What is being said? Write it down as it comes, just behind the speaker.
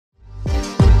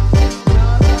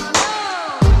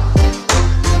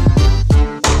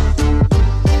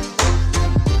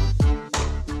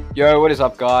Yo, what is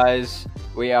up, guys?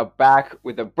 We are back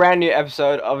with a brand new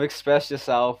episode of Express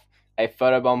Yourself, a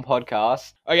Photobomb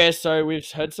podcast. Okay, so we've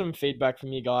heard some feedback from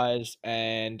you guys,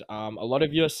 and a lot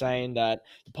of you are saying that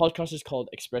the podcast is called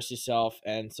Express Yourself,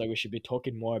 and so we should be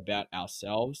talking more about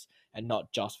ourselves and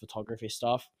not just photography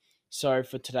stuff. So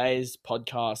for today's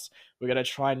podcast, we're gonna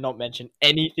try and not mention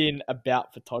anything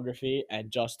about photography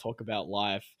and just talk about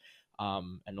life,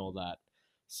 and all that.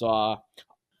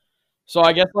 So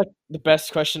I guess like the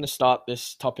best question to start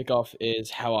this topic off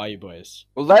is, how are you boys?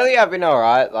 Well, lately I've been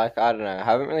alright. Like, I don't know. I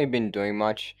haven't really been doing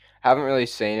much. Haven't really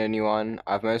seen anyone.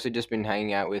 I've mostly just been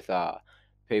hanging out with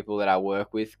people that I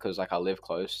work with because like I live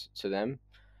close to them.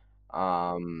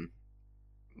 Um,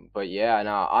 but yeah,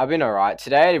 no, I've been alright.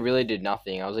 Today I really did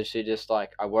nothing. I was literally just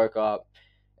like I woke up,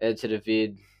 edited a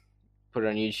vid, put it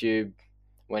on YouTube,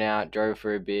 went out, drove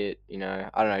for a bit. I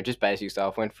don't know, just basic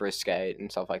stuff. Went for a skate and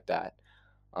stuff like that.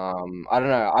 I don't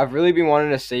know. I've really been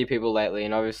wanting to see people lately,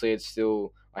 and obviously it's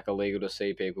still like illegal to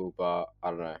see people, but I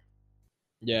don't know.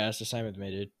 Yeah, it's the same with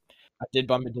me, dude. I did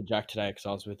bump into Jack today because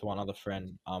I was with one other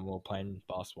friend. We were playing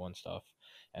basketball and stuff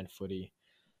and footy.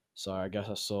 So I guess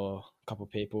I saw a couple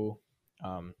people.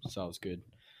 So that was good.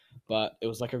 But it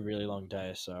was like a really long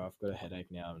day, so I've got a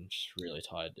headache now. I'm just really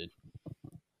tired, dude.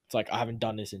 It's like I haven't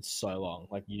done this in so long.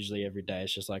 Like usually every day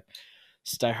it's just like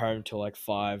stay home till like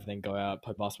 5, then go out,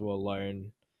 play basketball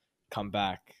alone, come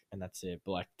back, and that's it.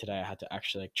 But like today I had to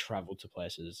actually like travel to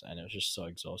places and it was just so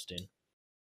exhausting.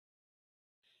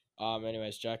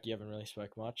 Anyways, Jack, you haven't really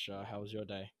spoke much. How was your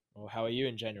day? Or how are you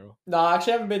in general? No, I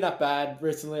actually haven't been that bad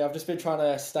recently. I've just been trying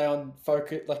to stay on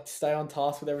focus, like stay on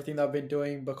task with everything that I've been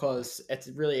doing because it's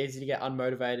really easy to get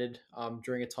unmotivated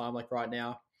during a time like right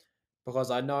now.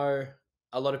 Because I know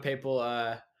a lot of people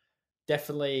are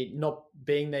definitely not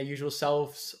being their usual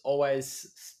selves,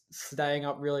 always staying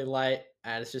up really late,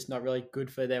 and it's just not really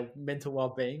good for their mental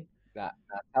well-being. Tell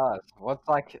us, what's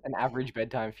like an average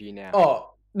bedtime for you now?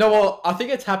 Oh no, well, I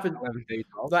think it's happened. 11,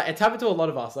 12? Like it's happened to a lot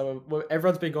of us. Like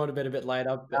everyone's been going to bed a bit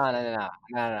later. No, no, no, no,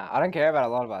 no, no. I don't care about a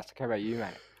lot of us. I care about you,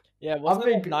 mate. Yeah, wasn't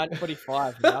I've it like been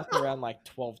 9:45? And now it's around like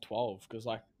 12:12. Because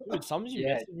like, dude, some of you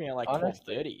Yeah, messaged me at like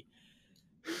honestly.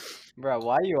 12:30. Bro,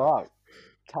 why are you up?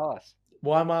 Tell us.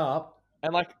 Why am I up?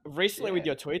 And like recently with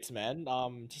Yeah. your tweets, man,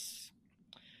 just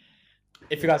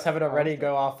If you guys haven't already, Honestly.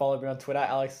 go follow me on Twitter.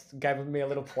 Alex gave me a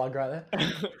little plug right there.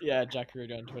 yeah, Jack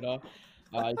Rudy on Twitter.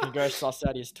 You can go suss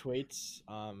out his tweets.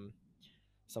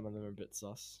 Some of them are a bit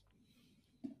sus.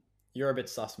 You're a bit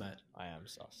sus, mate. I am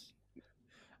sus.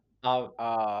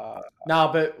 Uh,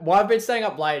 Nah, but why I've been staying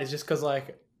up late is just because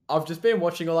like I've just been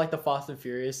watching all like the Fast and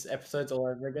Furious episodes all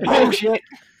over again. bullshit.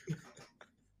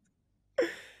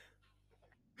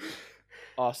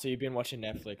 Oh, so you've been watching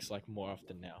Netflix like more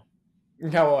often now?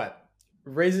 No, what?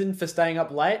 Reason for staying up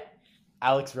late?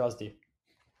 Alex Rosdi.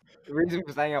 The reason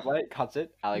for staying up late cuts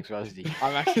it. Alex Rosdi.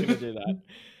 I'm actually gonna do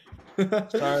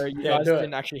that. So you Yeah, guys do it.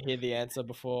 didn't actually hear the answer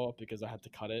before because I had to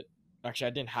cut it. Actually,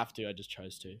 I didn't have to. I just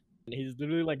chose to. And he's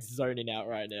literally like zoning out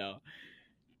right now.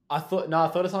 I thought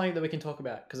of something that we can talk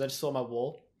about because I just saw my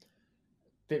wall.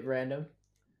 Bit random.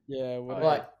 Yeah. What?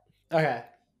 Like, okay.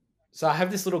 So I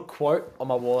have this little quote on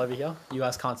my wall over here. You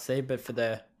guys can't see, but for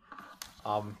the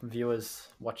viewers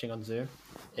watching on Zoom,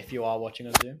 if you are watching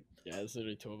on Zoom. Yeah, there's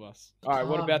literally two of us. All right.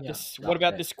 What about Yeah. this? What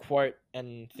about Okay. this quote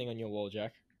and thing on your wall,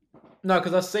 Jack? No,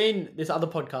 because I've seen this other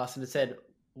podcast and it said,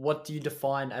 "What do you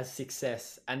define as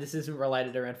success?" And this isn't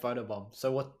related around photobomb.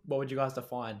 So what would you guys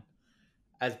define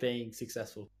as being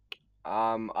successful?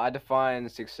 I define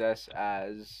success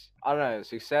as I don't know.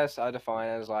 Success I define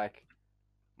as like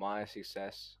my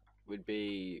success would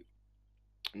be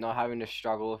not having to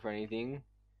struggle for anything,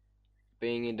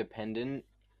 being independent,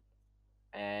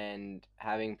 and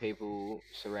having people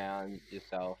surround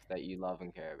yourself that you love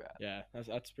and care about. Yeah, that's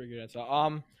a pretty good answer.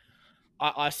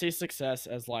 I see success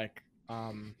as like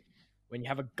when you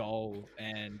have a goal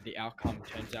and the outcome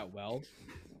turns out well.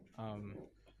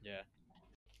 Yeah.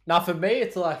 Now, for me,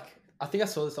 it's like I think I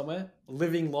saw this somewhere.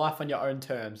 Living life on your own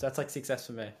terms. That's like success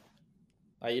for me.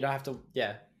 Like you don't have to.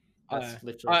 Yeah, that's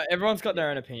literally. Everyone's got their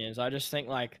own opinions. I just think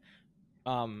like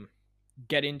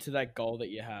getting to that goal that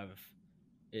you have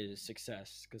is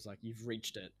success because like you've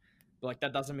reached it. But like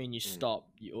that doesn't mean you stop.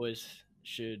 You always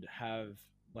should have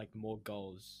like more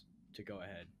goals to go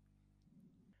ahead.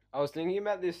 I was thinking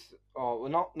about this. Oh,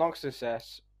 well, not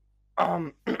success.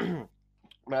 But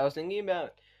I was thinking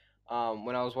about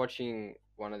when I was watching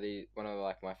one of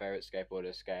like my favorite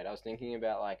skateboarders skate. I was thinking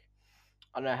about like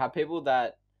I don't know how people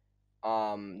that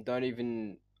don't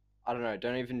even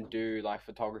don't even do like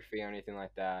photography or anything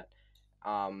like that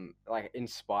like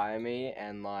inspire me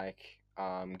and like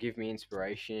give me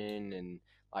inspiration and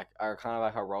like are kind of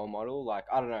like a role model. Like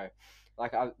I don't know,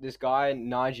 like this guy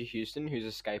Nigel Houston, who's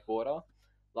a skateboarder.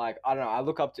 Like I don't know,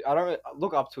 I don't really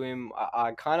look up to him.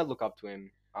 I kind of look up to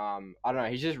him. I don't know,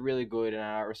 he's just really good, and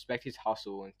I respect his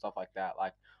hustle and stuff like that.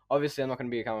 Like obviously, I'm not gonna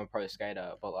become a pro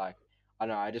skater, but like I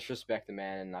don't know, I just respect the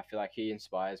man, and I feel like he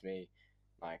inspires me,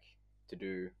 like to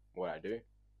do what I do.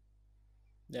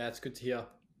 Yeah, it's good to hear.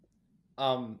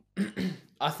 Um,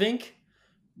 I think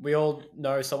we all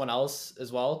know someone else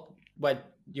as well. Wait,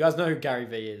 you guys know who Gary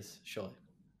Vee is, surely?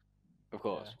 Of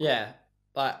course. Yeah,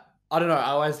 but I don't know.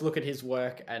 I always look at his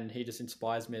work, and he just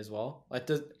inspires me as well. Like,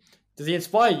 does he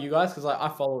inspire you guys? Because like I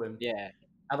follow him, Yeah,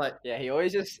 and like yeah. He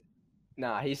always just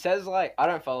nah. He says like I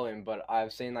don't follow him, but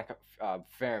I've seen like a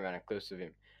fair amount of clips of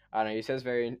him. I don't know. He says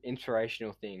very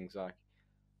inspirational things, like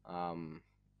um,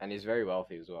 and he's very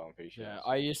wealthy as well. I'm pretty sure. Yeah,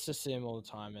 I used to see him all the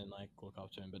time and like look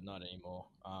up to him, but not anymore.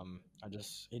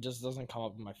 He just doesn't come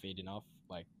up on my feed enough.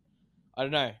 Like, I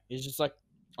don't know. He's just like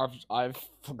I've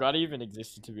forgot he even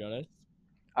existed, to be honest.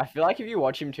 I feel like if you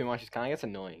watch him too much, it kind of gets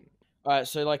annoying. Alright,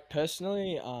 so like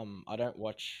personally, I don't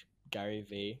watch Gary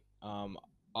Vee.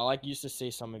 I like used to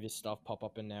see some of his stuff pop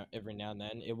up in now every now and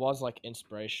then. It was like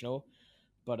inspirational,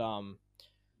 but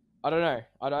I don't know.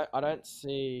 I don't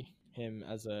see him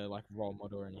as a like role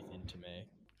model or anything to me.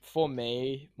 For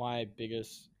me, my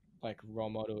biggest like role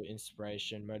model,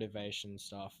 inspiration, motivation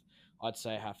stuff, I'd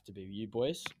say have to be you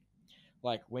boys.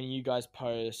 Like when you guys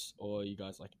post or you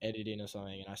guys like edit in or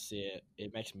something and I see it,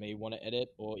 it makes me want to edit.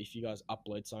 Or if you guys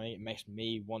upload something, it makes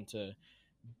me want to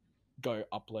go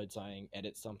upload something,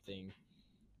 edit something.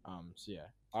 So yeah,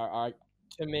 I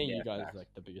to me, Yeah, you guys facts. are like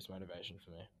the biggest motivation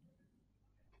for me.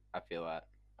 I feel that.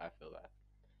 I feel that.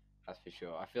 That's for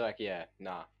sure. I feel like yeah,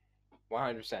 nah,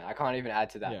 100%. I can't even add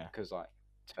to that Yeah. because like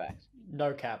it's facts.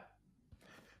 no cap.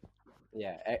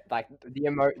 Yeah, like the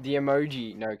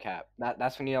emoji no cap.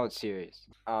 That's when you know it's serious.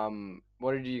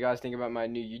 What did you guys think about my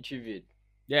new YouTube vid?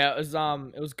 Yeah,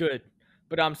 it was good,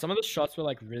 but some of the shots were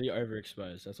like really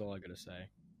overexposed. That's all I gotta say.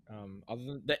 Other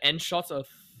than the end shots are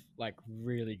like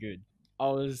really good. I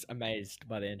was amazed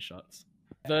by the end shots.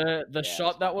 The Yeah, shot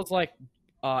it's that fine. was like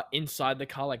inside the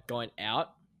car, like going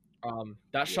out.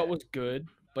 That shot Yeah. was good,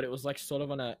 but it was like sort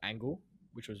of on an angle,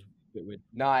 which was a bit weird.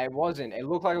 No, it wasn't. It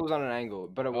looked like it was on an angle,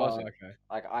 but it Oh, wasn't. okay.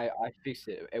 Like I fixed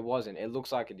it. It wasn't. It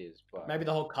looks like it is, but Maybe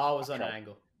the whole car was I on an tried.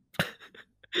 angle.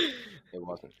 It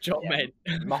wasn't. Job, Yeah, mate.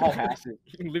 my whole house is,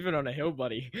 You're living on a hill,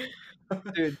 buddy.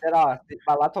 dude. That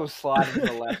my laptop's sliding to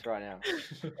the left right now.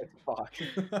 It's fucked.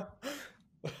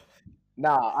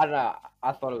 Nah, I don't know.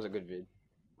 I thought it was a good vid.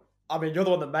 I mean, you're the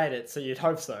one that made it, so you'd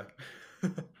hope so. All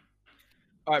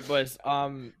right, boys.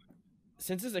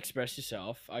 Since it's expressed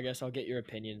yourself, I guess I'll get your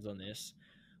opinions on this.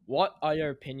 What are your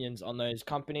opinions on those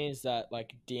companies that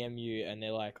like DM you and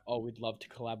they're like, "Oh, we'd love to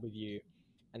collab with you,"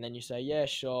 and then you say, "Yeah,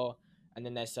 sure," and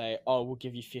then they say, "Oh, we'll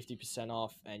give you 50%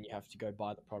 off, and you have to go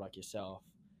buy the product yourself."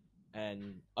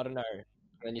 And I don't know,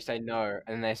 And then you say no,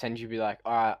 and they send you be like,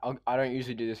 all right, I don't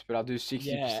usually do this, but I'll do 60%.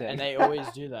 yeah, and they always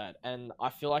do that, and I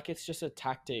feel like it's just a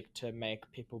tactic to make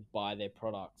people buy their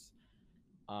products,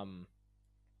 and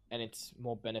it's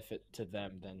more benefit to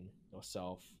them than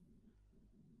yourself.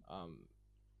 Um,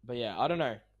 but yeah, I don't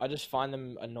know. I just find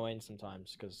them annoying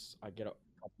sometimes because I get a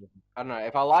couple of I don't know.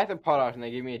 If I like the product and they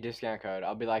give me a discount code,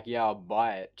 I'll be like, yeah, I'll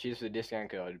buy it. Cheers for the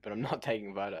discount code, but I'm not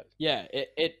taking photos. yeah.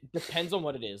 It depends on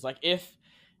what it is. Like if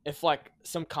like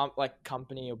some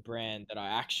company or brand that I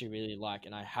actually really like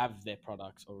and I have their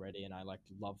products already and I like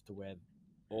love to wear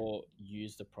or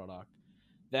use the product,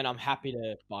 then I'm happy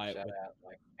to buy it Shout with. out,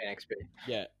 like, NXP.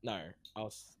 Yeah, no, I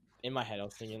was in my head. I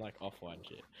was thinking like Off-White and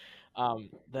shit.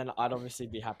 Then I'd obviously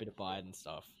be happy to buy it and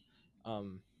stuff.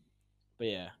 But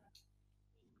yeah,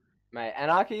 Mate,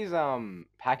 Anarchy's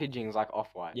packaging's like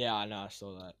Off-White. yeah, I know. I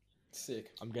saw that.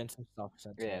 Sick. I'm getting some stuff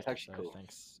sent to Yeah, me, it's actually so cool.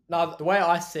 thanks. Now, the way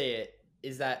I see it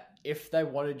is that if they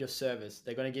wanted your service,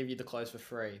 they're going to give you the clothes for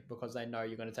free because they know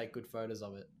you're going to take good photos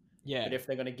of it. Yeah, But if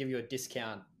they're going to give you a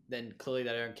discount, then clearly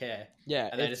they don't care. yeah.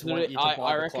 and they it's just want literally- you to buy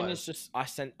I the reckon clothes. it's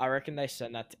just I reckon they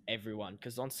send that to everyone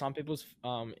because on some people's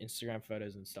Instagram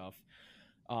photos and stuff,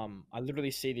 I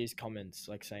literally see these comments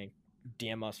like saying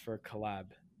DM us for a collab,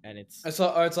 and it's It's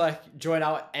like join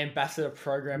our ambassador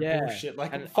program Yeah, bullshit.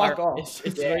 Like and fuck off.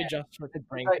 It's Yeah. really just for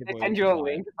bring Like, people they send in you to a buy it.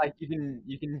 link, like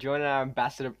you can join our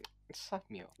ambassador. Suck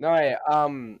me up. No, yeah,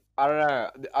 I don't know.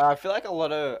 I feel like a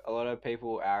lot of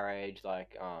people our age,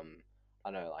 like I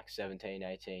don't know, like 17,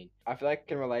 18. I feel like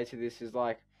can relate to this is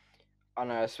like I don't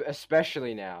know,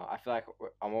 especially now. I feel like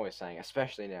I'm always saying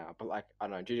especially now, but like I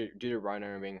don't know, due to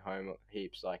Rona and being home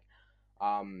heaps, like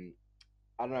um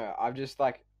I don't know. I've just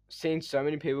like seen so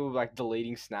many people like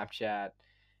deleting Snapchat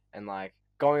and like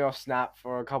going off Snap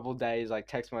for a couple days, like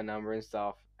text my number and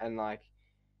stuff, and like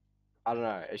I don't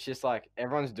know. It's just like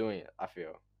everyone's doing it. I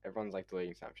feel everyone's like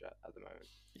deleting Snapchat at the moment.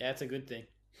 Yeah, it's a good thing.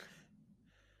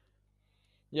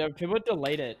 Yeah, people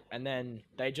delete it and then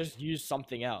they just use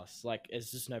something else. Like,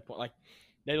 it's just no point. Like,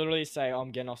 they literally say, "Oh,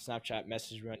 I'm getting off Snapchat,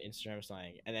 message me on Instagram or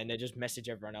something," and then they just message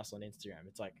everyone else on Instagram.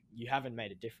 It's like, you haven't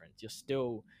made a difference. You're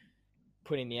still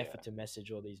putting the effort to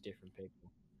message all these different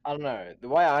people. I don't know. The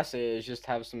way I see it is just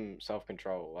have some self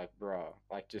control. Like, bro,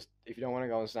 like just if you don't want to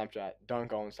go on Snapchat, don't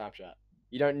go on Snapchat.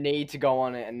 You don't need to go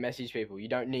on it and message people. You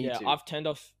don't need Yeah, to. I've turned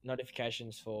off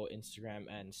notifications for Instagram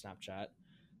and Snapchat.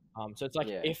 So it's like,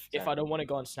 Yeah, if I same. don't want to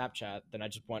go on Snapchat, then I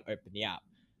just won't open the app.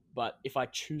 But if I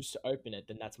choose to open it,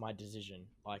 then that's my decision.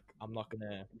 Like, I'm not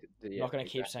gonna Yeah, not gonna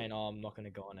keep exactly. saying, "Oh, I'm not gonna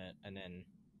go on it," and then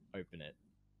open it.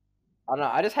 I don't know.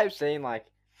 I just hate seeing like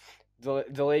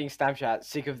deleting Snapchat.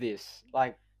 Sick of this.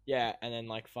 Like, Yeah, and then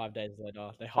like 5 days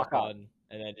later, they fuck hop up. on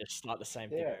and then just start the same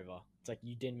thing Yeah. over. It's like,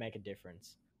 you didn't make a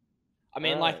difference. I I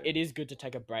mean, like, know. it is good to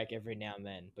take a break every now and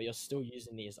then, but you're still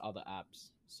using these other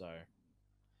apps, so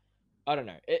I don't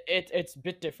know. It's a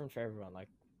bit different for everyone. Like,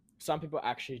 some people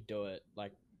actually do it,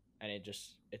 like, and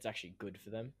it's actually good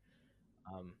for them.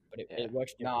 But Yeah. it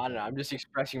works No, different. I for don't know. I'm everyone. just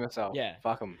expressing myself. Yeah.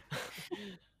 Fuck them.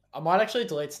 I might actually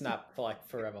delete Snap for like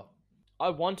forever. I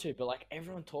want to, but like,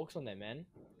 everyone talks on there, man.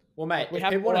 Well, mate, Like, we if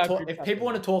have people all want our to talk, group if chats people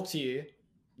on want to talk to you,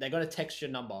 they're gonna text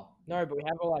your number. No, but we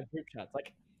have all our group chats.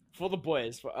 Like, for the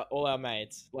boys, for all our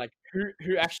mates, like,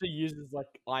 who actually uses like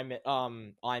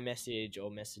iMessage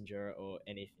or Messenger or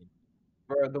anything.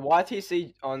 Bro, the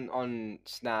YTC on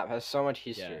Snap has so much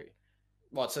history.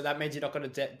 What? So that means you're not gonna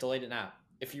delete an app.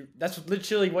 If you, that's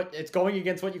literally what it's going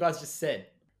against what you guys just said.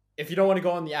 If you don't want to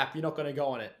go on the app, you're not going to go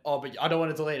on it. Oh, but I don't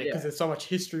want to delete it because Yeah. there's so much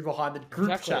history behind the group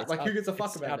Exactly, chat. it's Like, our- who gives a fuck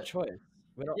it's about our it? choice.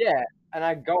 We're not, Yeah, and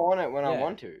I go on it when I Yeah.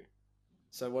 want to.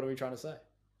 So what are we trying to say?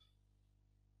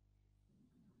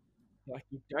 like,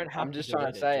 you don't have I'm to just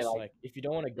trying to delete it. say, Just like- like, if you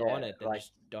don't want to go on Yeah, it, then like-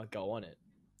 just don't go on it.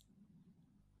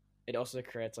 It also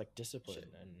creates like discipline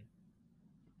and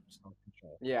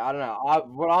self-control. Yeah, I don't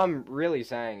know. What I'm really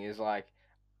saying is like,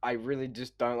 I really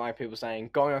just don't like people saying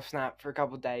going off Snap for a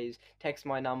couple days. Text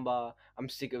my number. I'm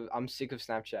sick of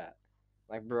Snapchat.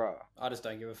 Like, bro, I just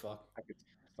don't give a fuck. like it's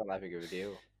not that big of a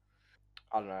deal.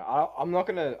 I don't know. I'm not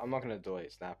gonna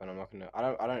delete Snap, and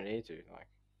I don't need to. Like,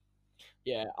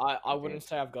 Yeah, I think wouldn't it's-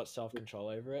 say I've got self-control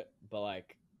over it, but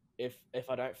like, if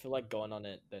I don't feel like going on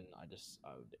it, then I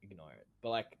would ignore it. But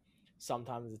like,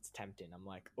 sometimes it's tempting. I'm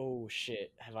like, oh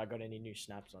shit, have I got any new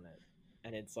snaps on it?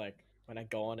 And it's like, when I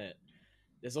go on it,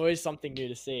 there's always something new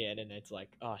to see, and then it's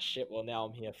like, oh shit, well now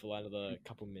I'm here for another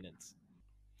couple minutes.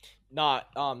 Nah,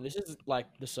 this is like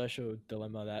the Social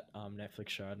Dilemma, that Netflix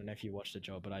show. I don't know if you watched the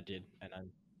job, but I did,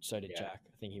 and so did Yeah. Jack.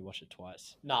 I think he watched it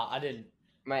twice. Nah, I didn't.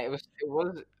 mate, it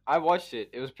was. I watched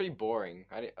it. It was pretty boring.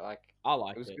 I didn't like. I It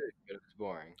liked was it. good, but it was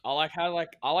boring. I like how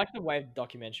I like the way the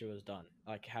documentary was done.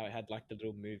 Like how it had like the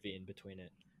little movie in between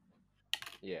it.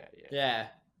 Yeah. Yeah.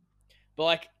 But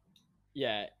like,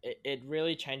 yeah, it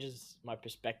really changes my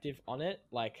perspective on it.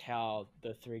 Like how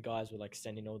the three guys were like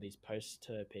sending all these posts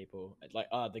to people, like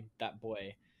that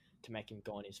boy, to make him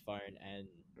go on his phone and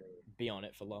be on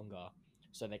it for longer,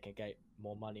 so they can get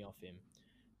more money off him.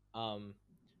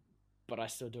 But I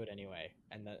still do it anyway,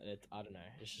 and I don't know.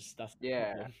 It's just that's the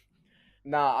Yeah. problem.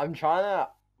 Nah, I'm trying to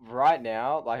right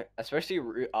now, like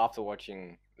especially after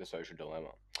watching The Social Dilemma.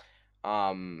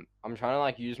 I'm trying to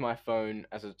like use my phone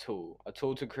as a tool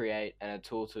to create and a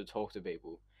tool to talk to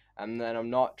people, and then I'm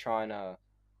not trying to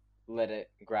let it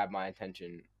grab my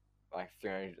attention like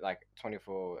 300, like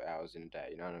 24 hours in a day.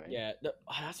 You know what I mean? Yeah,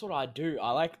 that's what I do.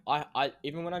 I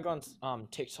even when I go on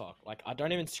TikTok, like I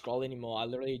don't even scroll anymore. I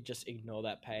literally just ignore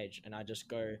that page and I just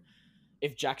go.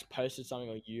 If Jack's posted something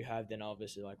or you have, then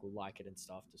obviously like we'll like it and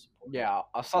stuff to support. Yeah,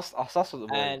 I'll suss what the boys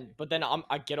And do. but then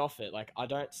I get off it. Like I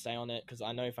don't stay on it because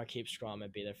I know if I keep scrolling, I'm gonna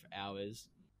be there for hours.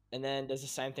 And then there's the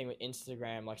same thing with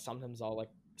Instagram. Like sometimes I'll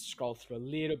like scroll through a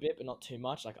little bit, but not too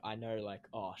much. Like I know like,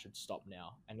 oh, I should stop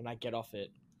now, and then I get off it.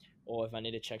 Or if I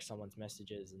need to check someone's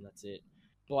messages, and that's it.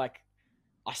 But like,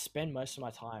 I spend most of my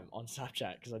time on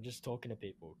Snapchat because I'm just talking to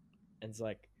people, and it's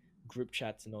like group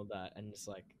chats and all that, and it's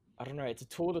like, I don't know, it's a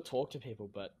tool to talk to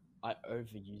people, but I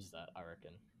overuse that, I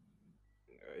reckon.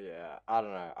 Yeah, I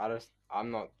don't know.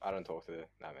 I don't talk to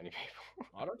that many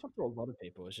people. I don't talk to a lot of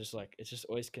people. It's just like, it's just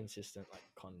always consistent like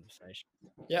conversation.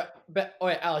 Yeah, but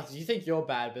wait, Alex, you think you're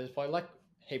bad, but there's probably like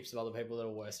heaps of other people that are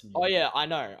worse than you. Oh yeah, I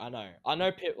know.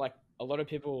 Like a lot of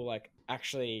people like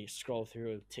actually scroll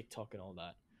through TikTok and all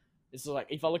that. It's like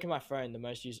if I look at my phone, the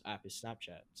most used app is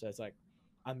Snapchat. So it's like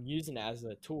I'm using it as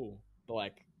a tool, but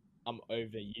like I'm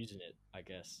overusing it, I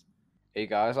guess. Are you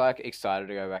guys like excited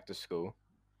to go back to school?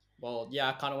 Well, yeah,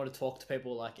 I kind of want to talk to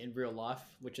people like in real life,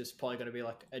 which is probably going to be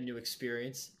like a new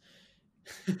experience.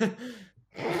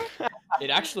 It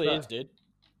actually No. is, dude.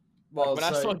 Well, Like when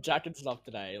I so saw Jack and stuff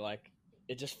today, like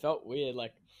it just felt weird.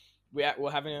 Like we're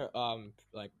having a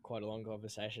like quite a long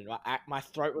conversation. My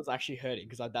throat was actually hurting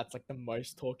because that's like the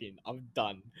most talking I've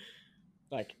done,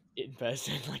 like in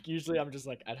person. Like usually I'm just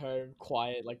like at home,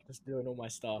 quiet, like just doing all my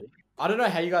stuff. I don't know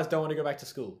how you guys don't want to go back to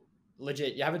school.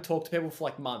 Legit, you haven't talked to people for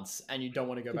like months, and you don't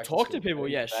want to go To back talk to to school. people,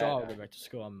 yeah, Fair sure, I'll go enough. back to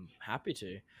school. I'm happy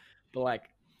to, but like,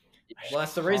 I Well,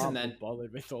 just that's the reason can't be then.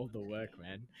 bothered with all the work,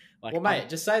 man. Like, Well, mate,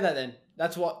 just say that then.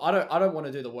 That's what I don't. I don't want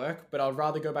to do the work, but I'd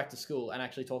rather go back to school and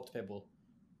actually talk to people.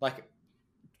 Like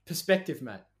perspective,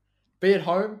 mate. Be at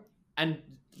home and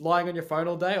lying on your phone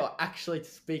all day, or actually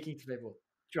speaking to people.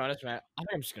 to be honest, man, I think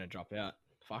I'm just gonna drop out.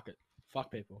 Fuck it.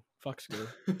 Fuck people. Fuck school.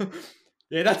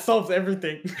 Yeah, that solves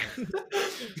everything.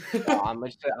 No, I'm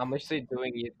literally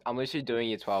doing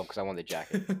year 12 because I want the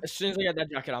jacket. As soon as I get that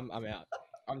jacket, I'm out.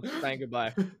 I'm saying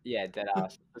goodbye. Yeah, dead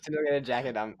ass. As soon as I get a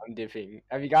jacket, I'm dipping.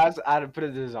 Have you guys had to put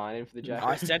a design in for the jacket?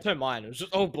 I sent her mine. It was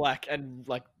just all black and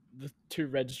like the 2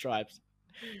 red stripes.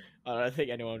 I don't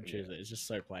think anyone would choose it. It's just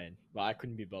so plain. But I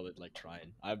couldn't be bothered like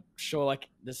trying. I'm sure like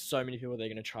there's so many people that are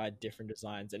gonna try different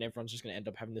designs, and everyone's just gonna end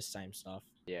up having the same stuff.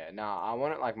 Yeah, nah, I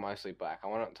want it like mostly black. I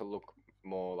want it to look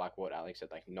more like what Alex said,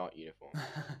 like not uniform.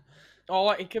 Oh,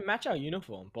 like, it can match our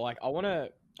uniform, but like I want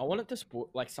it to sport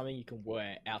like something you can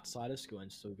wear outside of school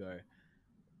and still go.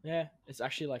 Yeah, it's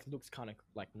actually like looks kind of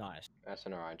like nice. That's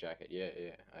an alright jacket. Yeah,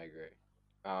 I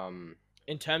agree.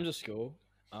 In terms of school,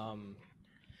 how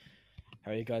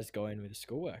are you guys going with the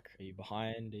schoolwork? Are you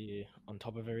behind? Are you on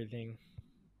top of everything?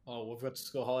 Oh, we've got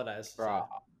school holidays. bro,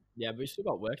 So. Yeah, but we still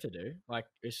got work to do. Like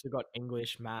we still got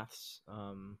English, maths,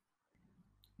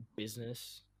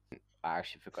 business. I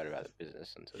actually forgot about the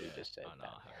business until you just said I know. that.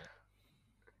 I haven't.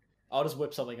 I'll just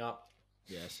whip something up.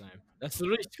 Yeah, same. That's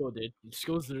literally school, dude.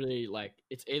 School's literally like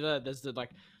it's either there's the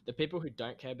people who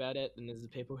don't care about it, and there's the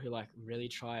people who like really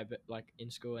try, but like in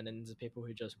school, and then there's the people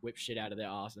who just whip shit out of their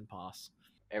ass and pass.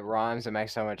 It rhymes. It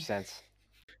makes so much sense.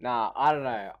 Nah, I don't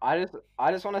know.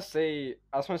 I just want to see.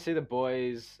 I just want to see the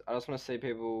boys. I just want to see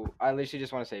people. I literally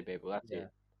just want to see people. That's Yeah. it.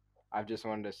 I've just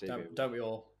wanted to see people. Don't we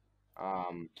all?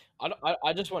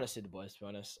 I just want to see the boys, to be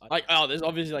honest. Like, oh, there's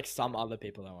obviously like some other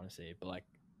people I want to see, but like,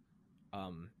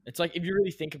 it's like if you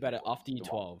really think about it, after year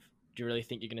 12, do you really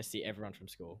think you're gonna see everyone from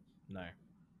school? No,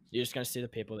 you're just gonna see the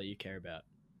people that you care about,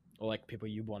 or like people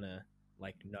you want to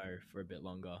like know for a bit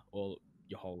longer, or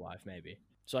your whole life maybe.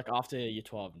 So like after year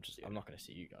 12, I'm not gonna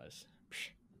see you guys.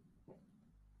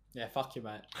 Yeah, fuck you,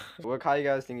 mate. What car you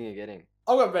guys thinking of getting?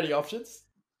 I've got many options.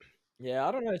 Yeah,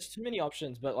 I don't know. It's too many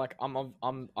options, but like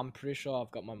I'm pretty sure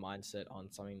I've got my mindset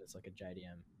on something that's like a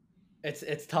JDM.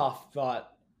 It's tough,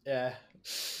 but yeah,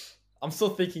 I'm still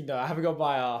thinking though. I haven't got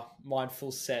my mind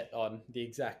full set on the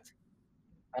exact.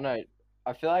 I know.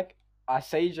 I feel like I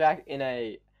see Jack in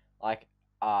a like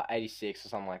 86 or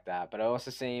something like that, but I also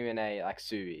see him in a like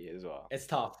Subi as well, It's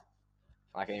tough.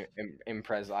 like in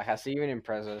Impreza. Like I see you in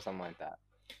Impreza or something like that.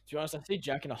 To be honest, I see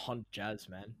Jack in a Honda Jazz,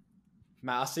 man.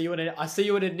 Mate, I see you in a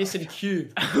Nissan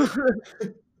Cube.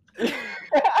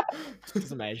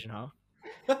 It's amazing, huh?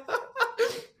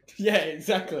 Yeah,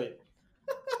 exactly.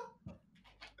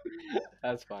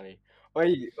 That's funny.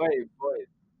 Wait, boys.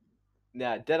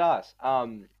 Now, dead ass.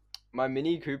 My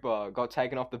Mini Cooper got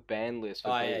taken off the ban list. For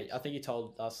Oh yeah, thieves. I think you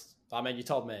told us. I mean, you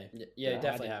told me. Yeah, Yeah, you I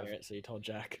definitely I have. didn't hear it, so you told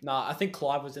Jack. Nah, I think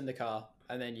Clive was in the car,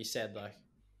 and then you said like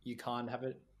you can't have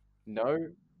it.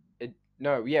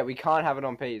 No, yeah, we can't have it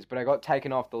on P's, but I got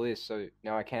taken off the list, so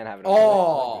now I can have it.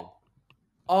 On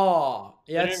Oh,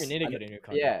 You yeah. don't even need to get a new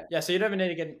car. P's. Yeah, Yeah, so you don't even need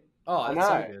to get. Oh, I that's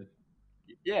so know. good,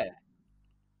 yeah.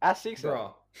 A6.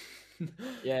 bro.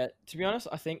 Yeah, to be honest,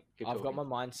 I think Good I've got talking.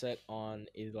 my mindset on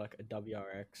either like a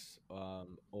WRX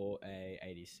or a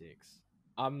 86.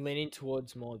 I'm leaning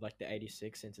towards more like the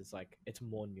 86 since it's like it's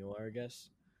more newer, I guess,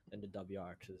 than the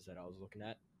WRXs that I was looking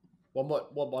at. What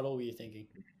model were you thinking?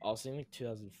 I was thinking like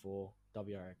 2004 WRX.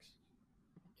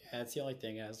 Yeah, that's the only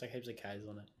thing. Yeah, it's like heaps of K's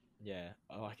on it. Yeah,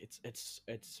 I like it's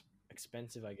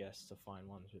expensive, I guess, to find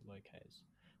ones with low Ks.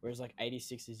 Whereas like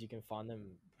 86s, you can find them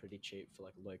pretty cheap for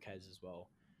like low Ks as well,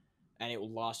 and it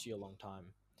will last you a long time.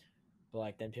 But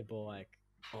like then people are like,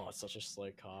 oh, it's such a slow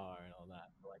car and all that.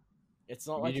 But, like, it's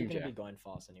not like you're Medium gonna be jack. going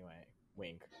fast anyway.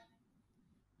 Wink.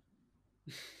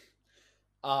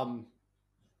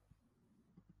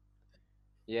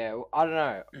 Yeah, well, I don't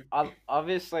know. I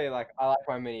obviously like I like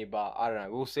my Mini, but I don't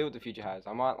know. We'll see what the future has.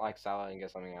 I might like sell it and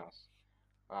get something else.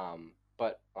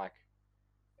 But like,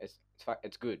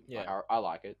 it's good. Yeah. Like, I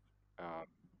like it.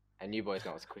 and you boys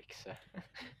know it's quick. So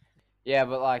yeah,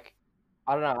 but like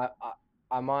I don't know.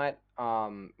 I might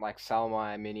like sell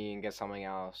my mini and get something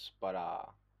else, but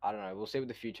I don't know. We'll see what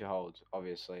the future holds.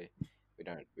 Obviously,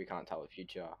 we can't tell the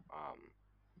future.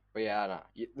 But yeah, I don't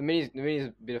know. The mini's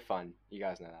a bit of fun. You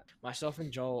guys know that. Myself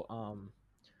and Joel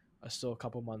are still a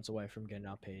couple months away from getting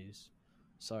our P's,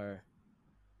 so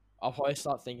I'll probably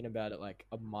start thinking about it like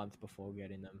a month before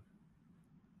getting them.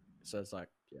 So it's like,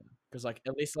 yeah, because like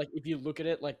at least like if you look at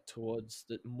it like towards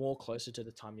the more closer to the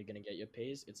time you're gonna get your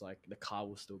P's, it's like the car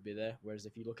will still be there. Whereas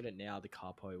if you look at it now, the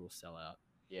car probably will sell out.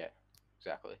 Yeah,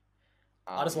 exactly.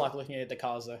 I just like looking at the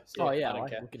cars though. So Oh yeah, I I don't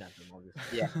like care. looking at them.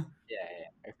 Obviously, yeah,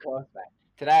 of course, mate.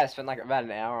 Today I spent like about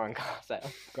an hour on car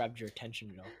sales. grabbed your attention,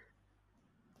 you know.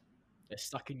 They're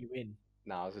sucking you in.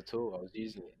 No, it was a tool. I was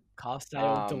using it. Car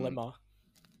sale dilemma.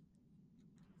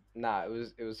 No,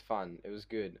 it was fun. It was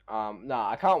good. No,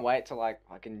 I can't wait to like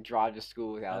I can drive to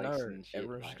school with I Alex know and shit.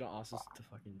 everyone's Like, just gonna ask us fuck. to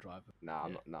fucking drive. No, I'm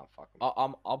Yeah. not. No, fuck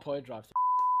 'em. I'll probably drive to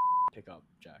pick up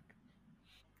Jack.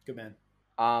 Good man.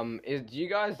 Do you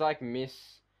guys like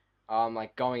miss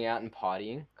like going out and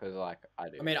partying? Cause like I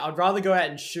do. I mean, I'd rather go out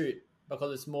and shoot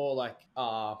because it's more like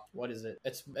what is it?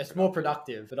 It's more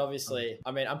productive. But obviously,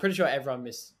 I mean, I'm pretty sure everyone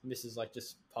misses like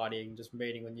just partying, just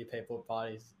meeting with new people at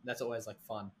parties. That's always like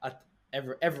fun.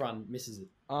 Everyone misses it.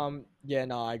 Yeah,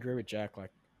 no, I agree with Jack.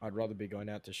 Like, I'd rather be going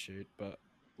out to shoot, but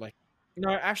like,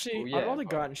 no, actually, Well, I'd rather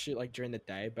go but- out and shoot like during the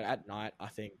day, but at night, I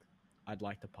think I'd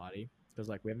like to party because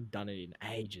like we haven't done it in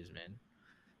ages, man.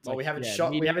 It's Well, like, we haven't yeah,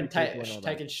 shot. We meeting haven't new people and all that.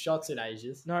 taken shots in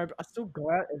ages. No, but I still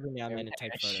go out every now and then and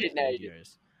take Haven't photos shit and in ages.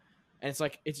 videos, and it's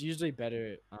like it's usually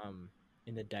better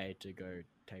in the day to go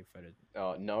take photos.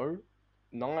 Oh no,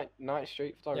 night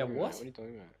street photography. what? Mate. What are you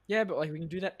talking about? Yeah, but like we can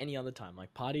do that any other time.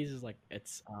 Like parties is like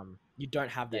it's you don't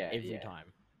have that Yeah, every yeah. time.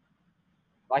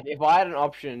 Like if I had an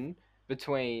option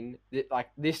between like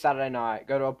this Saturday night,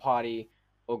 go to a party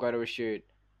or go to a shoot,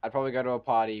 I'd probably go to a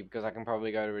party because I can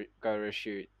probably go to a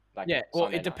shoot. Like Yeah, well,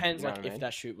 Sunday it depends night, you know like what I if mean?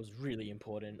 that shoot was really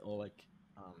important or like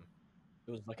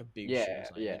it was like a big Yeah, shoot or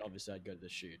something, then yeah. obviously I'd go to the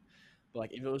shoot. But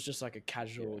like if it was just like a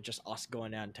casual, just us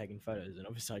going out and taking photos, then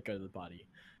obviously I'd go to the party.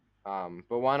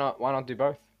 But why not do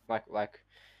both? Like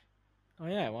Oh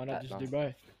yeah, why not That just do nice.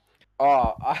 both?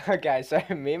 oh okay. So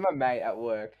me and my mate at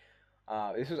work,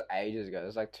 this was ages ago. This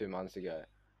was like 2 months ago.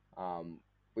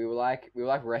 We were like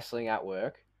wrestling at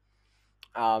work.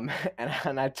 And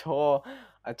I tore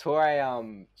a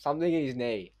something in his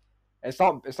knee. It's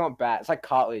not bad. It's like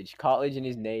cartilage in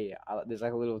his knee. There's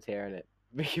like a little tear in it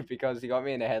because he got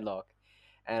me in a headlock,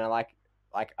 and I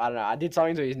don't know. I did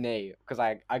something to his knee because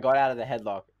I got out of the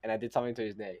headlock and I did something to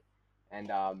his knee, and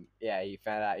yeah, he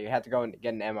found out he had to go and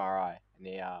get an MRI, and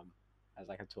he has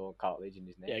like a torn cartilage in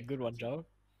his knee. Yeah, good one, Joe.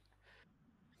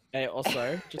 Hey,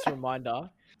 also, just a reminder,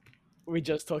 we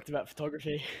just talked about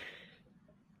photography.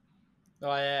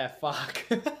 Oh yeah, fuck.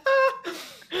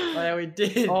 Oh yeah, we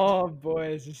did. Oh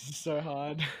boys, this is so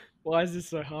hard. Why is this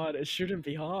so hard? It shouldn't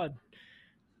be hard.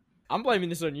 I'm blaming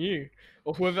this on you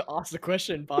or whoever asked the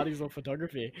question, parties or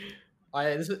photography. Oh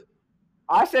yeah, this is,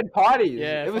 I said parties.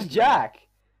 Yeah, it was fuck Jack.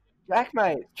 Jack,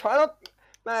 mate. Try not,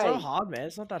 mate. It's so hard, man.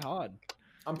 It's not that hard.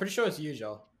 I'm pretty sure it's you,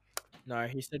 Joel. No,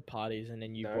 he said parties, and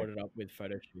then you No. brought it up with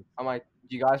photo shoots. I'm like,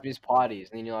 do you guys miss parties?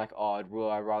 And then you're like, oh, I'd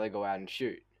rather go out and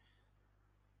shoot.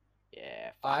 Yeah,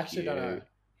 fuck I actually don't you. know.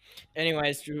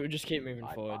 Anyways, we'll just keep moving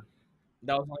Fine, forward.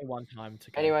 That was only one time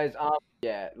to go. Anyways,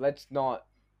 yeah, let's not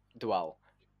dwell.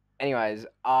 Anyways,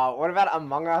 what about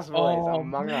Among Us, boys? oh,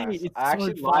 Among mate, Us. it's I so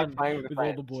actually like fun playing with with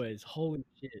friends. all the boys. Holy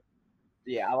shit!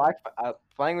 Yeah, I like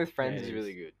playing with friends Yeah, is it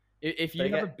really is. good. If you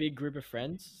But have a yeah. big group of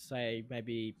friends, say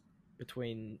maybe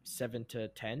between 7 to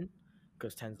 10,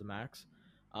 because 10's the max,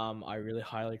 I really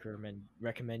highly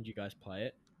recommend you guys play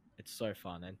it. It's so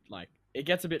fun, and like it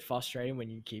gets a bit frustrating when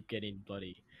you keep getting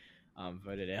bloody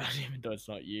voted out, even though it's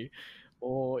not you,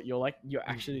 or you're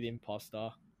actually the imposter,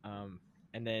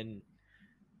 and then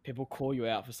people call you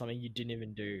out for something you didn't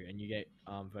even do, and you get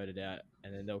voted out,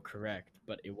 and then they'll correct,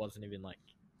 but it wasn't even like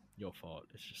your fault.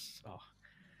 It's just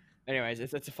Anyways,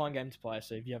 it's a fun game to play.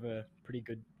 So if you have a pretty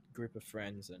good group of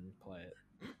friends, and play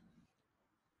it.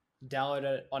 Download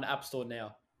it on App Store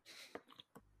now.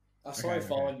 I saw Okay, he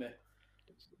followed me.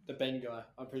 The Ben guy.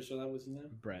 I'm pretty sure that was his name.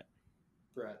 Brett.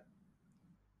 Brett.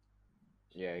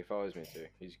 Yeah, he follows me too.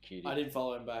 He's a cutie. I didn't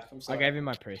follow him back. I'm I sorry. gave him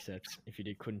my presets. If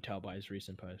you couldn't tell by his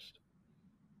recent post.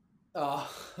 Oh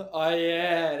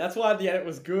yeah, that's why the edit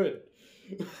was good.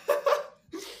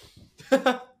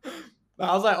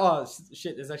 I was like, oh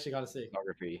shit, this is actually kind of sick.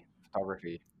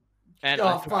 Photography. And Oh,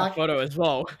 I took a fuck. photo as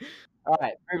well. All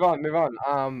right, move on. Move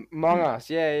on. Among Us.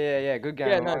 Yeah. Good game.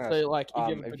 Yeah, Among no. Us. So like, if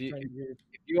you have a if good you friend group,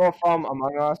 you're from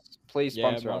Among Us, please Yeah,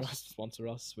 sponsor Among us. Us sponsor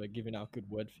us. We're giving our good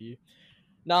word for you.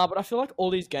 Nah, but I feel like all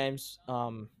these games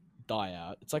die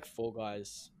out. It's like Fall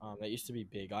Guys. It used to be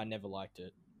big. I never liked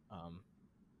it.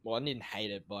 Well, I didn't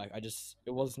hate it, but like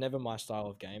it was never my style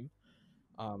of game.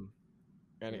 And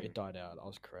it died out. I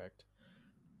was correct.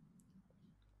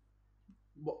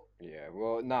 Well, Yeah,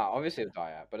 well, no, obviously it'll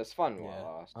die out, but it's fun while Yeah.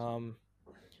 it lasts.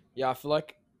 Yeah, I feel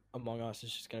like Among Us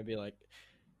is just gonna be like,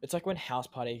 it's like when House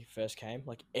Party first came.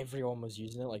 Like everyone was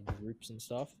using it, like groups and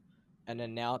stuff, and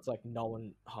then now it's like no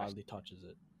one hardly touches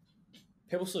it.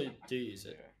 people still do use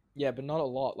it. Yeah, but not a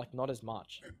lot. Like not as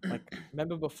much. Like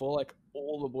remember before, like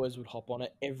all the boys would hop on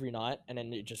it every night, and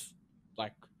then it just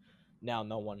like now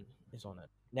no one is on it.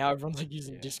 Now everyone's like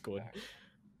using Yeah, Discord. exactly.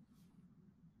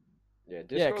 Yeah, Yeah,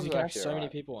 Discord because is you can have actually so many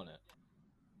alright. people on it.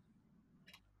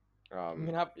 You Um,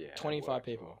 can have yeah, it 25 works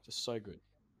people. well. It's so good.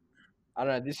 I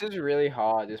don't know. This is really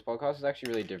hard. This podcast is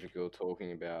actually really difficult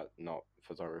talking about not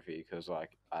photography because,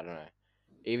 like, I don't know.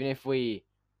 Even if we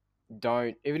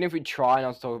try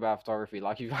not to talk about photography,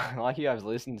 like you like you guys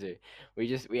listen to,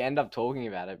 we end up talking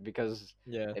about it because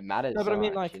Yeah. it matters No, but so I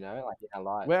mean, much, like, you know, like in our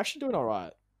lives. we're actually doing all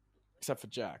right, except for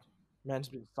Jack. Man's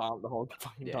been silent the whole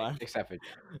fucking Yeah, time. except for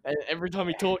And every time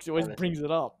he talks, he always honestly. brings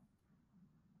it up.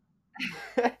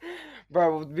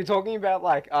 Bro, we'll be talking about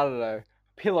like I don't know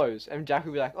pillows, and Jack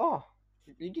will be like, "Oh,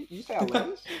 you say our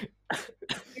lens?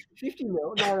 50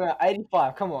 mil? No,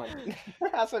 85. Come on."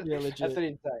 that's what Yeah, that's legit. what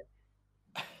he'd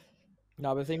say.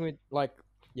 No, but the thing with like,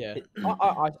 yeah,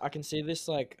 I can see this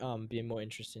like being more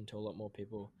interesting to a lot more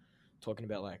people, talking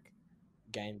about like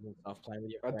games and stuff, playing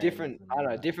with your A friends. different, and I don't all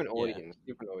know, that. different Yeah. audience,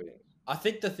 different audience. I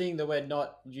think the thing that we're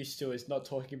not used to is not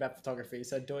talking about photography.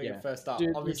 So doing Yeah. it first up, Dude,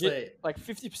 legit, obviously. like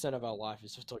 50% of our life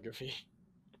is photography.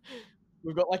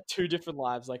 We've got like two different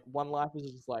lives. Like one life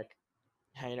is just like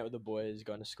hanging out with the boys,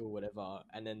 going to school, whatever,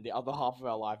 and then the other half of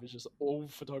our life is just all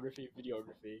photography,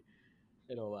 videography,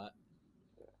 and all that.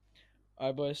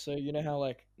 Alright, boys. So you know how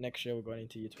like next year we're going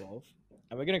into year 12,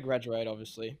 and we're gonna graduate,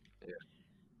 obviously. Yeah.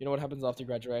 You know what happens after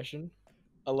graduation?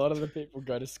 A lot of the people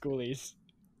go to schoolies.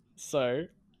 So,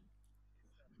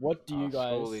 what do you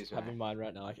guys Schoolies, have man. in mind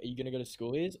right now? Like, are you gonna go to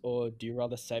schoolies, or do you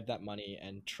rather save that money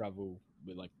and travel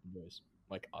with like the boys,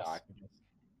 like us? No, I guess.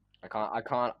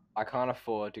 I can't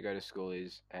afford to go to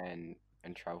schoolies and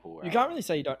travel. Where You I can't want. really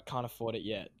say you can't afford it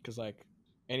yet, because like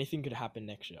anything could happen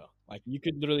next year. Like you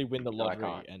could literally win the No, I lottery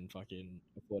can't. and fucking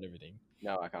afford everything.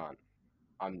 No, I can't.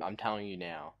 I'm telling you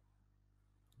now.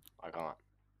 I can't.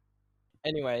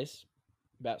 Anyways,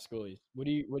 about schoolies, what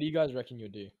do you guys reckon you'll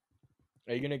do?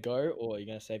 Are you gonna go, or are you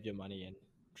gonna save your money and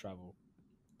travel?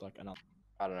 Like another.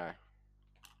 I don't know.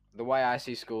 The way I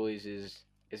see schoolies is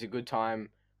it's a good time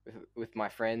with my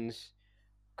friends.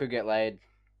 Could get laid.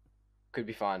 Could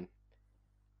be fun.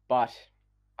 But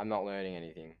I'm not learning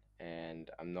anything, and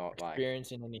I'm not like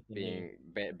Experiencing anything new.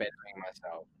 being bettering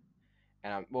myself.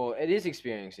 And well, it is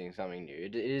experiencing something new.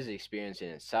 It is experience in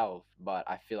itself, but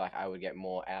I feel like I would get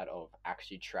more out of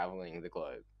actually traveling the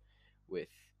globe with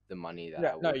the money that Yeah,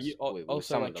 I would. no, you with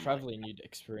also some like of the money. traveling, you'd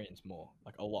experience more,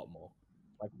 like a lot more,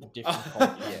 like the different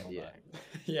culture. Yeah, and all yeah.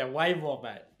 that. Yeah, way more,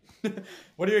 mate.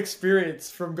 What do you experience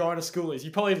from going to schoolies?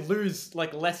 You probably lose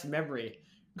like less memory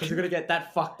because you're gonna get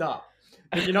that fucked up,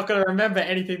 and you're not gonna remember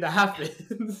anything that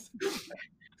happens.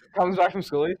 Comes back from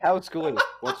schoolies. How was schoolies?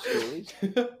 What's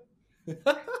schoolies?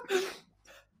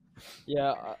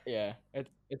 Yeah, yeah, it's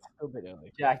still a bit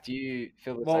early. Jack, do you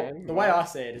feel the Well, same? the way I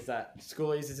see it is that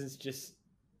schoolies is just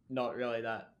not really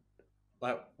that.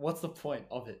 Like, what's the point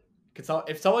of it? Because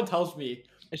if someone tells me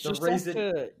It's the just reason,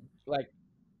 to like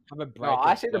have a break.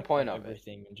 I of, see the like, point from of it.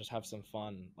 everything and just have some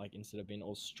fun, like instead of being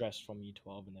all stressed from year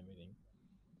 12 and everything.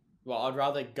 well, I'd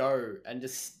rather go and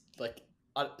just like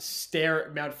stare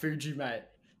at Mount Fuji, mate,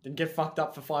 than get fucked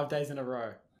up for 5 days in a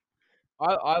row.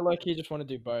 I like just want to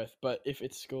do both, but if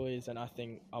it's schoolies, then I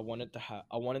think I want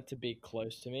it to be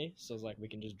close to me, so it's like we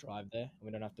can just drive there and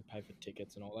we don't have to pay for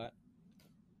tickets and all that.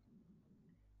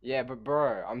 Yeah, but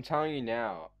bro, I'm telling you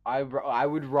now, I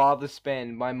would rather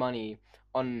spend my money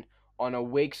on a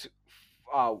week's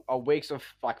of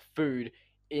like food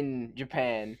in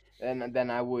Japan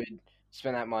than I would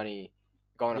spend that money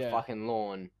going to Yeah. fucking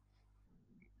lawn.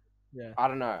 Yeah. I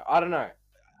don't know.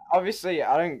 Obviously,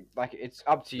 I don't like. It's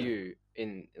up to you.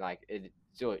 In like, it's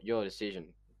your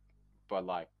decision. But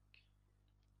like,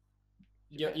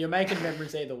 You're making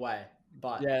memories either way.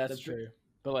 But Yeah, that's true.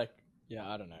 But like, yeah,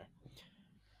 I don't know.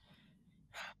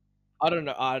 I don't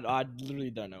know. I literally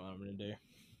don't know what I'm gonna do.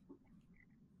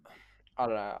 I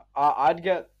don't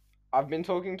know. I've been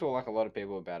talking to like a lot of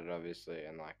people about it, obviously,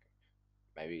 and like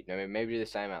maybe do the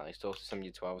same. Alex, talk to some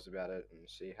year 12s about it and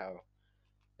see how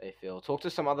they feel. Talk to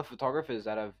some other photographers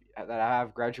that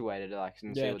have graduated, like,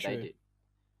 and see Yeah, what they true. did.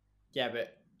 Yeah,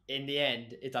 but in the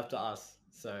end, it's up to us.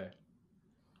 So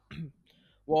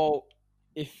Well,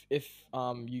 if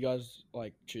you guys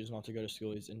like choose not to go to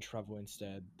schoolies and travel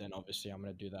instead, then obviously I'm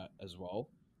gonna do that as well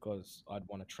because I'd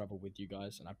want to travel with you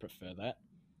guys and I prefer that.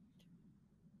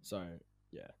 So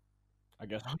yeah, I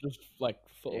guess I'll just like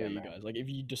follow Yeah, you man. guys. Like if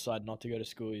you decide not to go to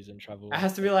schoolies and travel, it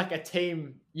has to be instead- like a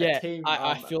team. yeah, a team.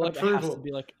 I feel like it has to approval.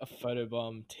 be like a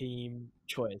photobomb team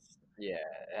choice Yeah,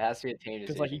 it has to be a team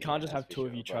because decision. like you can't just that's have for two of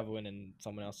sure, you but- traveling and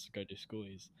someone else go to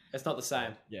schoolies. It's not the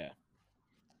same. Yeah,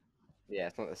 Yeah,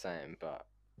 it's not the same, but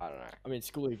I don't know. I mean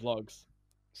schoolie vlogs,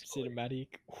 School- cinematic.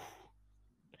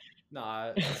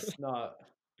 No, it's not.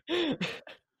 I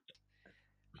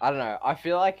don't know. I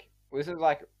feel like this is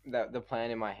like the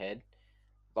plan in my head.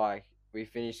 Like we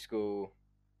finish school,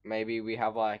 maybe we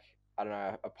have like, I don't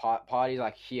know, a party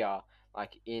like here,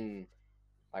 like in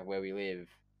like where we live,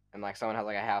 and like someone has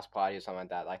like a house party or something like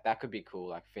that. Like that could be cool.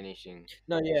 Like finishing.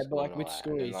 No, yeah, but school like and with all that,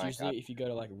 and then, schoolies, like, usually if you go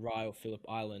to like Rye or Phillip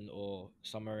Island or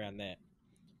somewhere around there,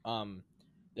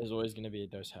 there's always gonna be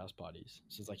those house parties.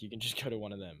 So it's like you can just go to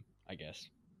one of them, I guess.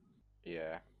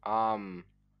 Yeah.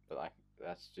 But like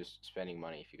that's just spending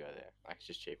money if you go there. Like it's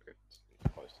just cheaper if it's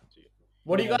close to you.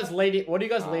 What are you Yeah. guys leading? What are you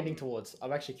guys Um, leaning towards?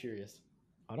 I'm actually curious.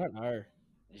 I don't know.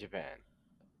 Japan.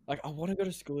 Like I want to go to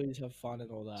schoolies, have fun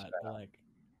and all that, better. but like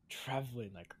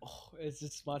traveling, like it's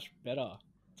just much better.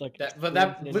 It's like But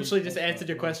that experiencing a new literally just culture answered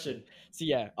your and question. So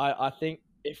yeah, I think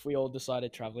if we all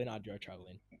decided traveling, I'd go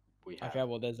traveling. We have. Okay,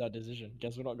 well there's our decision.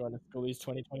 Guess we're not going to schoolies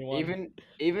 2021.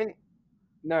 Even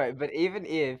no, but even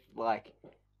if like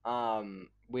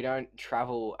we don't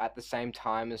travel at the same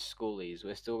time as schoolies,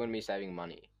 we're still gonna be saving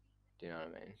money. Do you know what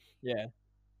I mean? Yeah.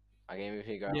 Like even if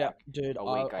you go Yeah, like dude, a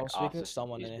I week, like was speaking after to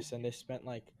someone and they schoolies, said they spent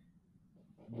like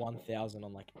 1,000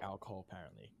 on like alcohol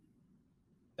apparently,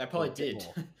 They probably Or a bit did.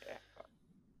 more. yeah,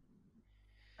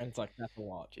 and it's like that's a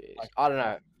lot. jeez. Like, I don't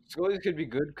know. Schoolies could be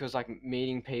good because like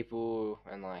meeting people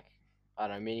and like I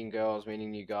don't know, meeting girls,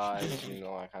 meeting new guys, and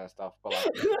all that kind of stuff. But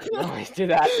like you can always do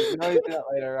that. You can always do that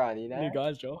later on, you know. New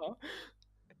guys, Joe,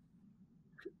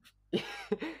 huh?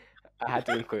 I had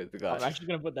to include the guys. I'm actually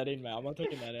gonna put that in, man. I'm not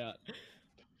taking that out.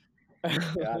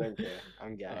 Yeah, I don't care.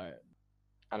 I'm gay. Alright.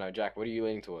 I know, Jack. What are you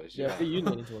leaning towards? Yeah, what are you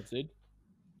leaning towards, dude?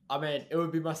 I mean, it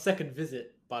would be my second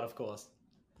visit, but of course.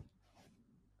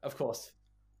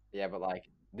 Yeah, but like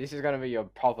this is gonna be your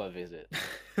proper visit.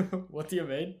 What do you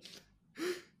mean?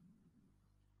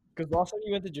 Because last time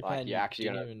you went to Japan, you're you actually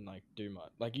didn't gonna- even like do much.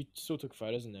 Like you still took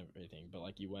photos and everything, but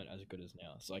like you weren't as good as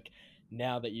now. So like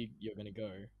now that you're gonna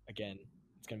go again,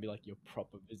 it's gonna be like your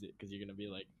proper visit because you're gonna be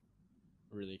like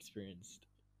really experienced.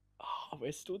 Oh,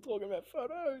 we're still talking about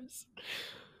photos.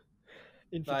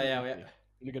 Oh, yeah,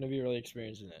 You're gonna be really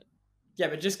experienced in it. Yeah,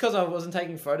 but just because I wasn't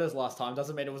taking photos last time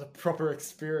doesn't mean it was a proper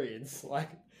experience. Like,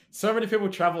 so many people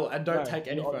travel and don't No, take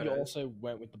any you photos. also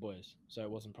went with the boys, so it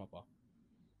wasn't proper.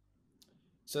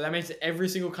 So that means that every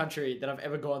single country that I've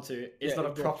ever gone to is Yeah, not a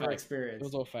it was all proper fake. It experience.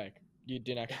 was all fake. You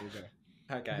didn't actually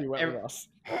go. Okay. You went with us.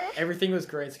 Everything was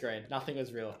green screen. Nothing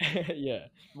was real. Yeah.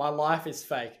 My life is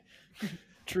fake.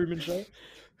 Truman Show.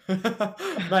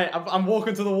 Mate, I'm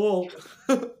walking to the wall.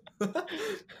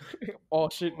 Oh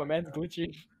shit, my man's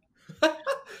glitching.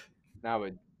 No,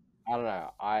 but I don't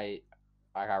know. I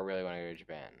really want to go to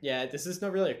Japan. Yeah, this is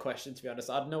not really a question, to be honest.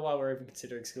 I don't know why we're even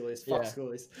considering schoolies. Fuck Yeah.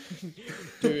 schoolies.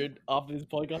 Dude, after this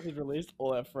podcast is released,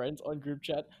 all our friends on group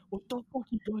chat, what the fuck,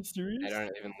 you guys serious? They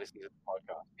don't even listen to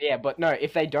the podcast. Yeah, but no,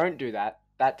 if they don't do that,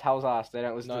 that tells us they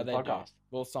don't listen No, to the they podcast. do.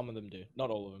 Well, some of them do, not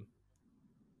all of them.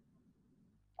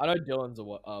 I know Dylan's a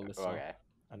listener, Okay,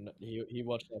 and he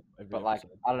watched every but like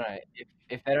episode. I don't know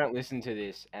if they don't listen to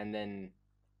this and then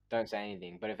don't say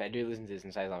anything, but if they do listen to this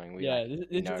and say something, we Yeah, like, this know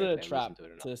is if a they trap listen to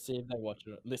it or not. to see if they watch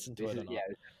it, listen to This it or is, not. yeah.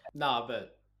 Nah,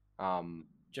 but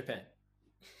Japan.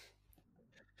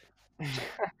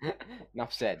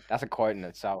 Enough said. That's a quote in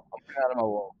itself. I'm putting it out of my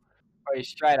wall. Wait,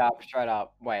 straight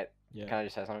up. Wait, Yeah. can I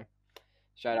just say something?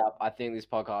 Straight up, I think this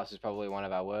podcast is probably one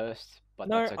of our worst, but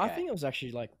No, that's okay. I think it was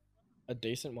actually like a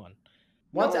decent one.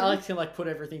 Once No, Alex can like put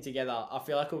everything together, I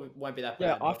feel like it won't be that bad.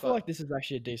 Yeah, I but- feel like this is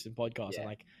actually a decent podcast, Yeah. and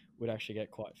like would actually get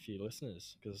quite a few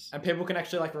listeners because and people can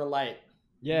actually like relate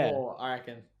yeah, more, I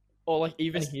reckon. or like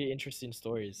even Yes. hear interesting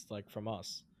stories like from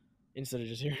us instead of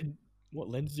just hearing what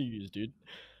lens do you use, dude.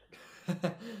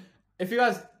 if you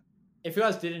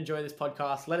guys did enjoy this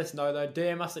podcast, let us know though.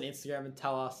 DM us on Instagram and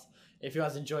tell us if you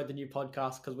guys enjoyed the new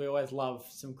podcast, because we always love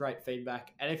some great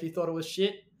feedback. And if you thought it was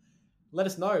shit, let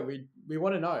us know. We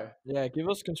want to know. Yeah, give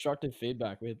us constructive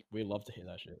feedback. We love to hear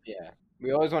that shit. Yeah,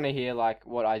 We always want to hear like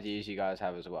what ideas you guys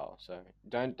have as well. So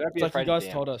don't be It's like you afraid to guys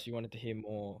DM told us you wanted to hear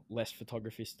less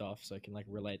photography stuff, so I can like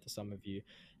relate to some of you,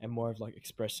 and more of like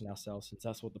expressing ourselves, since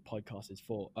that's what the podcast is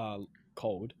for,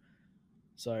 called.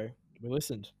 So we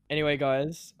listened. Anyway,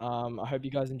 guys, I hope you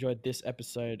guys enjoyed this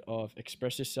episode of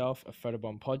Express Yourself, a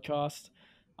Photobomb podcast.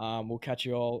 We'll catch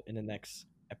you all in the next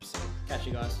episode. Catch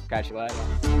you guys. Catch you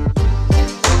later.